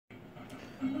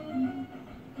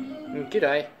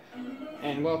G'day,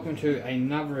 and welcome to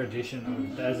another edition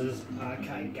of Daz's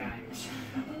Arcade Games.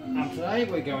 Today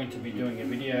we're going to be doing a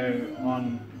video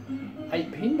on a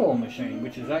pinball machine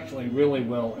which is actually really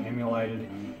well emulated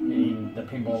in the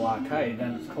Pinball arcade,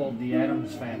 and it's called the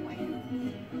Addams Family.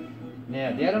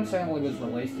 Now, the Addams Family was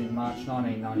released in March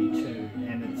 1992,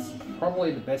 and it's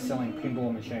probably the best-selling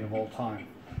pinball machine of all time.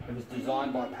 It was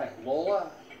designed by Pat Lawler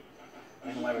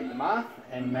and Larry DeMar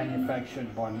and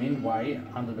manufactured by Midway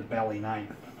under the Bally name.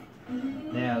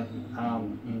 Now,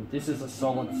 this is a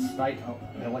solid-state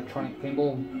electronic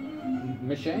pinball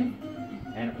machine,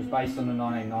 and it was based on the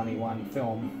 1991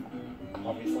 film,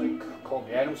 obviously called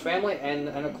the Addams Family, and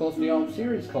of course the old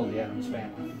series called the Addams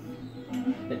Family.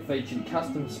 It featured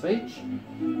custom speech,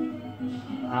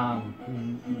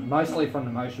 mostly from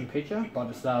the motion picture by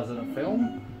the stars of the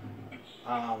film,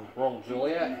 Raul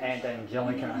Julia and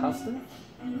Angelica Huston.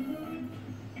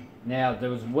 Now, there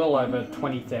was well over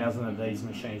 20,000 of these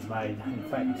machines made. In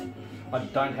fact, I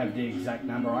don't have the exact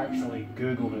number. I actually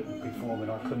googled it before, but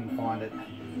I couldn't find it.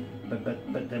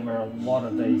 But there were a lot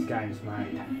of these games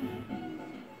made.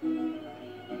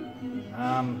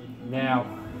 Now,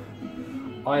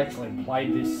 I actually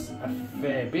played this a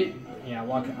fair bit. You know,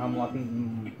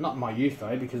 not in my youth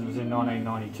though, because it was in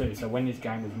 1992. So when this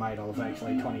game was made, I was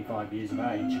actually 25 years of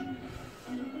age.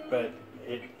 But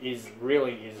it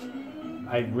really is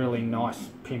a really nice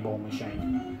pinball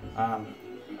machine.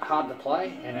 Hard to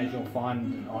play, and as you'll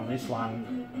find on this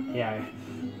one, you know,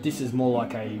 this is more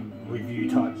like a review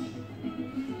type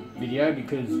video,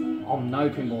 because I'm no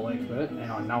pinball expert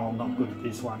and I know I'm not good at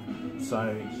this one.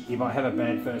 So if I have a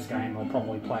bad first game, I'll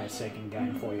probably play a second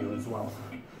game for you as well.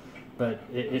 But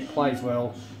it plays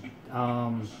well.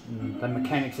 The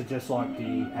mechanics are just like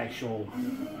the actual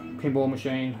pinball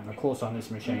machine, and of course on this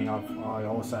machine I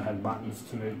also have buttons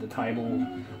to move the table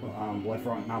left,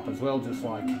 right and up as well, just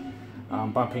like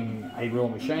bumping a real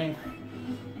machine.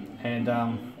 And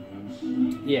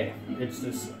yeah, it's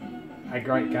just a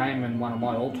great game and one of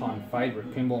my all-time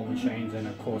favourite pinball machines, and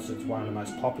of course it's one of the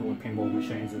most popular pinball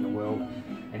machines in the world.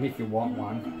 And if you want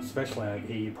one, especially over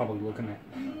here, you're probably looking at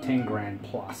 10 grand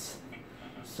plus.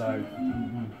 So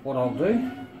what I'll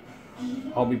do,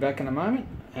 I'll be back in a moment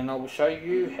and I will show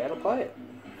you how to play it.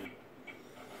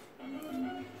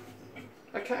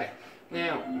 Okay,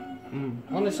 now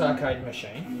on this arcade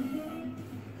machine,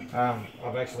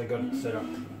 I've actually got it set up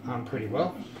pretty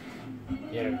well.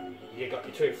 Yeah, you got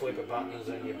your two flipper buttons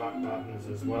and your butt buttons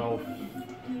as well.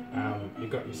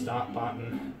 You've got your start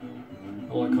button,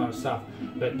 all that kind of stuff.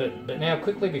 But now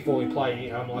quickly before we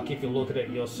play, like if you look at it,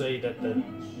 you'll see that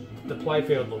the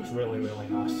playfield looks really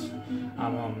nice.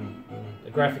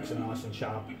 The graphics are nice and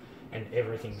sharp, and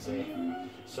everything's there.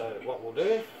 So what we'll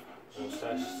do, we'll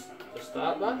start the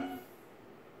start button,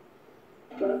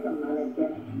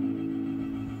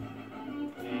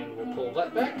 and we'll pull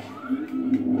that back.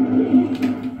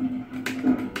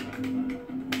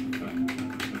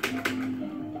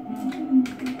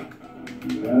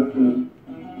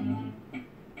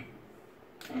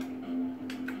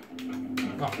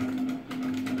 Oh,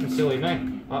 silly me.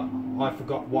 I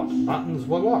forgot what buttons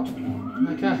were what.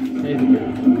 Okay, there we go.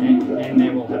 And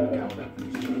now we'll have a go at it.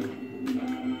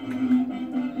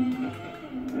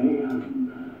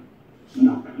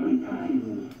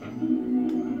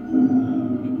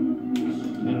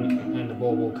 And the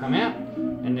ball will come out.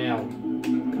 And now,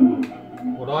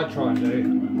 what I try and do,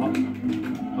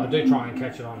 I do try and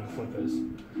catch it on the flippers.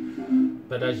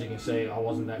 But as you can see, I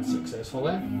wasn't that successful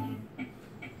there.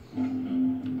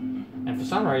 And for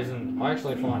some reason, I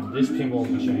actually find this pinball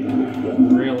machine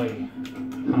really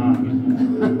hard.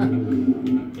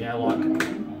 Yeah, like,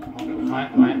 I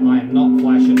am not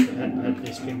flashing at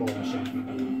this pinball machine.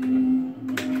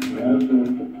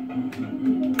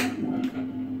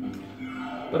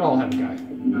 But I'll have a go.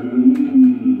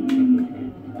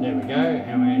 There we go,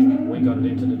 and we got it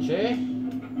into the chair.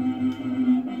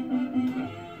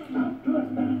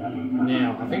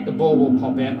 Now, I think the ball will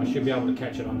pop out and I should be able to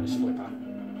catch it on this flipper.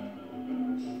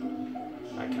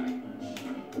 Okay.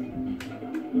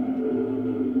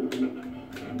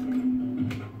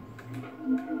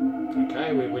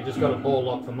 Okay, we just got a ball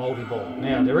lock for multi-ball.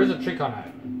 Now, there is a trick on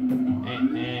it,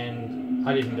 and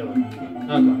I didn't do it.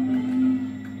 Okay.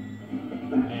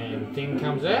 And thing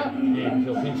comes out, and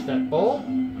he'll pinch that ball.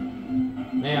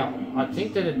 Now, I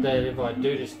think that if I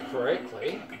do this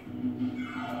correctly,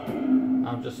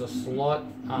 just a slight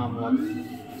like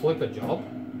flipper job.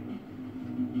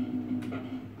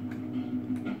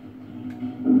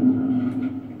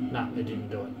 No, it didn't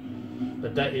do it.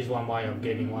 But that is one way of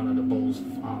getting one of the balls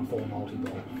for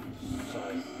multi-ball. So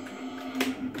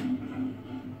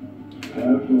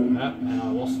Yep, and I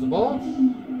lost the ball.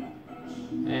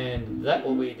 And that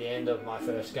will be the end of my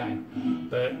first game.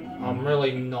 But I'm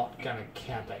really not going to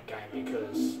count that game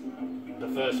because the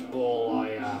first ball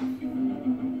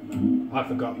I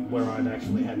forgot where I'd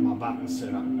actually had my buttons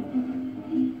set up.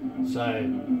 So,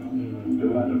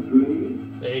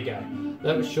 there you go.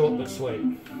 That was short but sweet.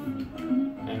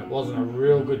 And it wasn't a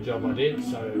real good job I did,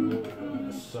 so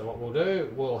what we'll do,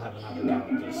 we'll have another go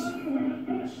at this.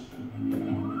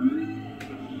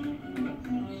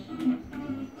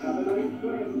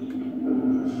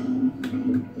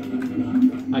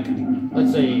 Okay,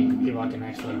 let's see if I can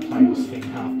actually play this thing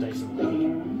half decently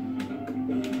here.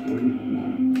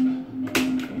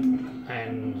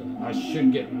 And I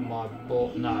should get my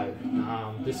ball. No,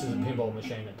 this is a pinball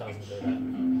machine that doesn't do that.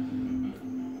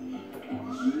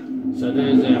 So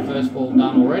there's our first ball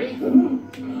done already.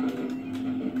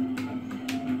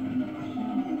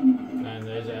 And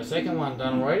there's our second one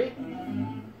done already.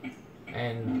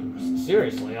 And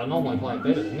seriously, I normally play it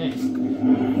better than this.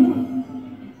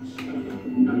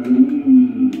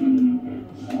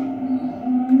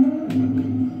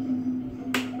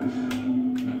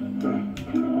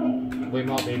 We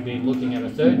might be looking at a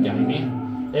third game here.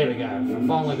 There we go. We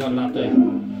finally got it up there.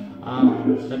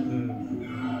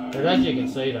 But as you can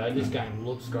see though, this game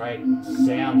looks great,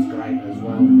 sounds great as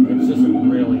well. It's just a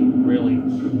really, really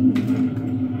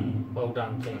well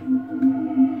done thing.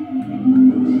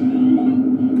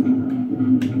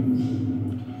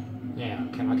 Now,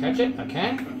 can I catch it? I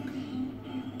can.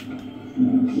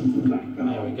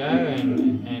 There we go,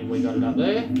 and we got it up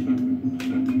there.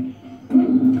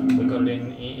 We got it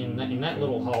in that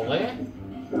little hole there.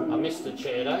 I missed the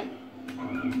chair though.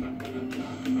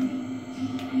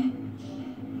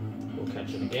 We'll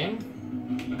catch it again.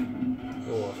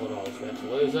 Oh, I thought I was about to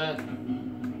lose that.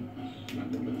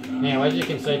 Now, as you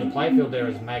can see, the playfield there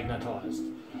is magnetised.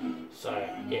 So,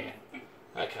 yeah.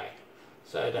 Okay.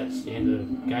 So that's the end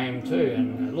of game 2,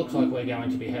 and it looks like we're going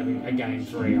to be having a game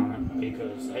 3 on it,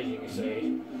 because as you can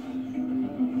see,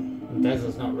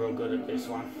 Dazzler's not real good at this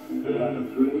one.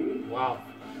 Wow.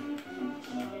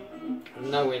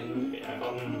 No,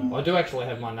 I do actually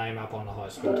have my name up on the high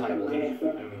school table here.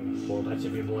 Well, that's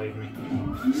if you believe me.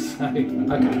 So,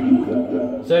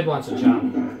 okay. Third one's a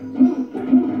charm.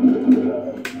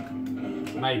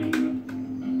 Maybe.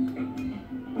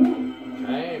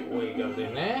 Okay, we got it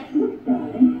in there.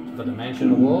 For the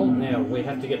mansion wall. Now we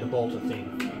have to get the ball to thin.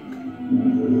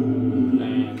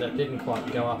 And that didn't quite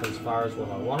go up as far as what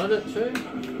I wanted it to.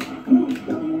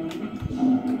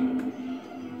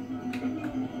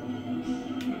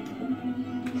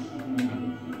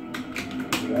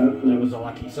 That was a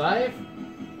lucky save.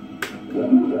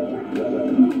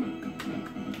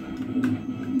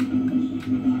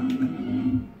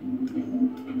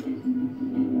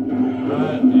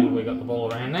 Right, and we got the ball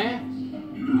around there.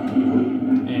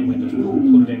 And we just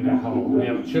put it in that hole.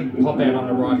 Now it should pop out on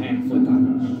the right hand flipper.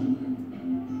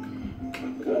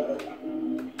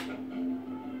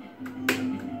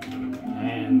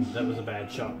 And that was a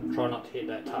bad shot. Try not to hit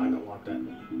that target like that.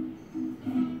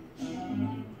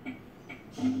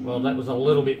 Well, that was a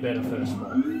little bit better first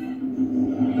ball.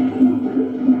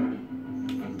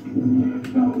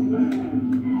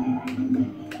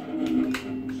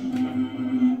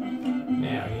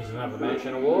 Now, here's another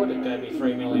mansion award. It gave me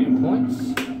 3 million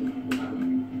points.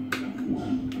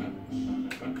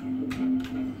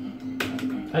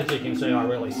 As you can see, I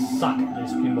really suck at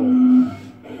this pinball.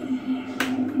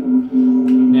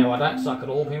 Now, I don't suck at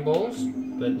all pinballs,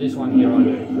 but this one here I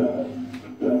do.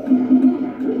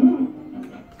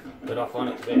 But I find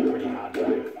it to be a pretty hard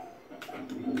game.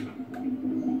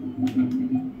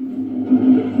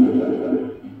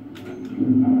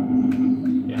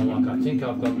 Yeah, like I think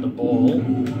I've got the ball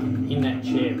in that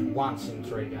chair once in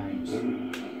 3 games.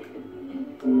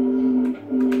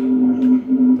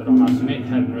 But I must admit,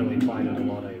 haven't really played it a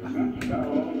lot either.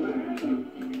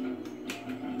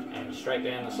 And straight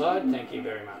down the side, thank you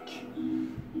very much.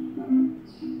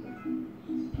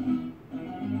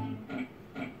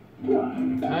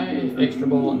 Okay, extra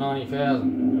ball at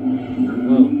 90,000.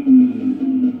 Well,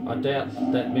 I doubt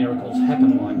that miracles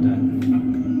happen like that.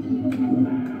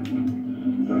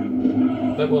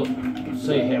 But we'll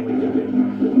see how we do it.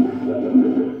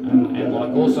 And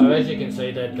like also, as you can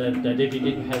see, that if you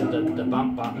didn't have the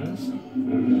bump buttons,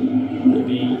 you'd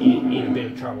be in a bit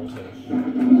of trouble too.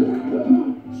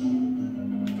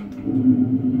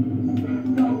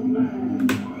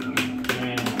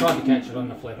 And tried to catch it on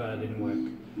the flipper, it didn't work.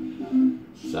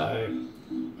 So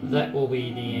that will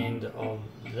be the end of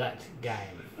that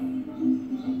game.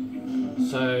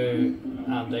 So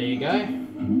there you go.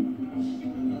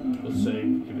 let's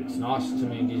see if it's nice to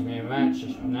me and gives me a match.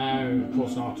 No, of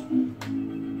course not.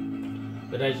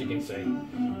 But as you can see,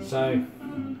 so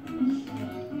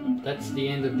that's the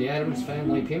end of the Addams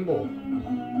Family Pinball.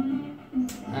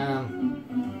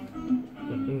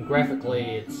 Graphically,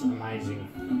 it's amazing,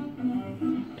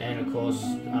 and of course,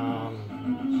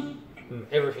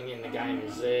 everything in the game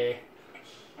is there.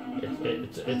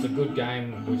 It's a good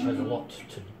game which has a lot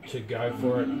to go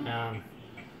for it.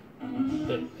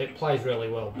 It plays really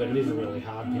well, but it is a really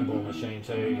hard pinball machine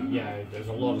too. You know, there's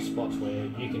a lot of spots where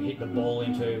you can hit the ball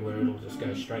into where it'll just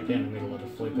go straight down the middle of the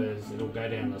flippers. It'll go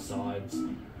down the sides,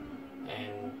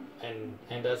 and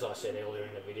as I said earlier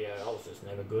in the video, I was just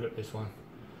never good at this one,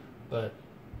 but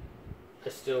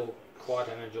it's still quite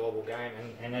an enjoyable game.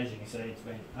 And as you can see, it's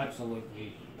been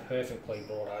absolutely perfectly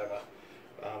brought over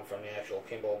from the actual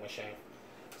pinball machine.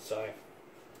 So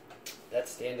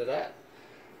that's the end of that.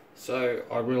 So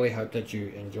I really hope that you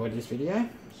enjoyed this video,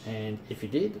 and if you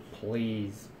did,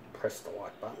 please press the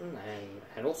like button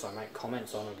and also make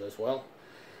comments on it as well.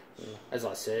 As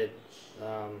I said,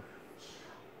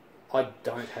 I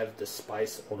don't have the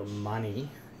space or the money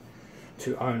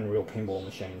to own real pinball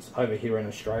machines. Over here in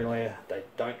Australia, they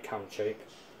don't come cheap,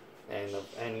 and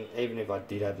even if I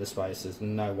did have the space, there's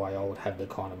no way I would have the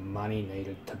kind of money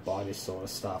needed to buy this sort of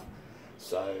stuff.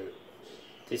 So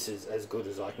this is as good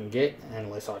as I can get,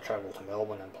 unless I travel to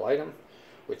Melbourne and play them,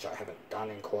 which I haven't done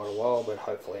in quite a while, but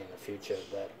hopefully in the future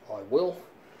that I will.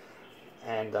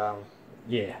 And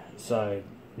yeah, so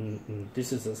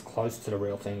this is as close to the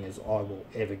real thing as I will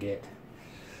ever get.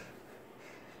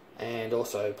 And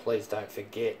also, please don't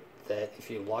forget that if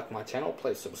you like my channel,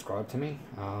 please subscribe to me.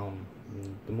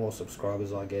 The more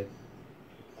subscribers I get,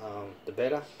 the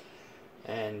better.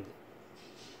 And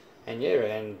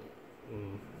yeah,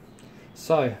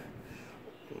 so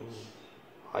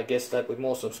I guess that with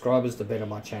more subscribers, the better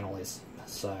my channel is.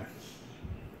 So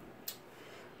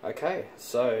okay,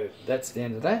 so that's the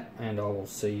end of that, and I will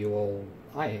see you all.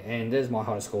 Hey, and there's my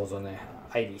high scores on there.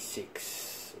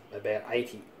 86, about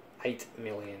 88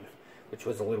 million, which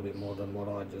was a little bit more than what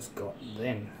I just got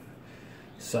then.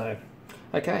 So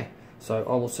okay, so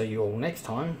I will see you all next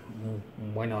time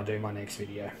when I do my next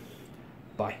video.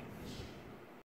 Bye.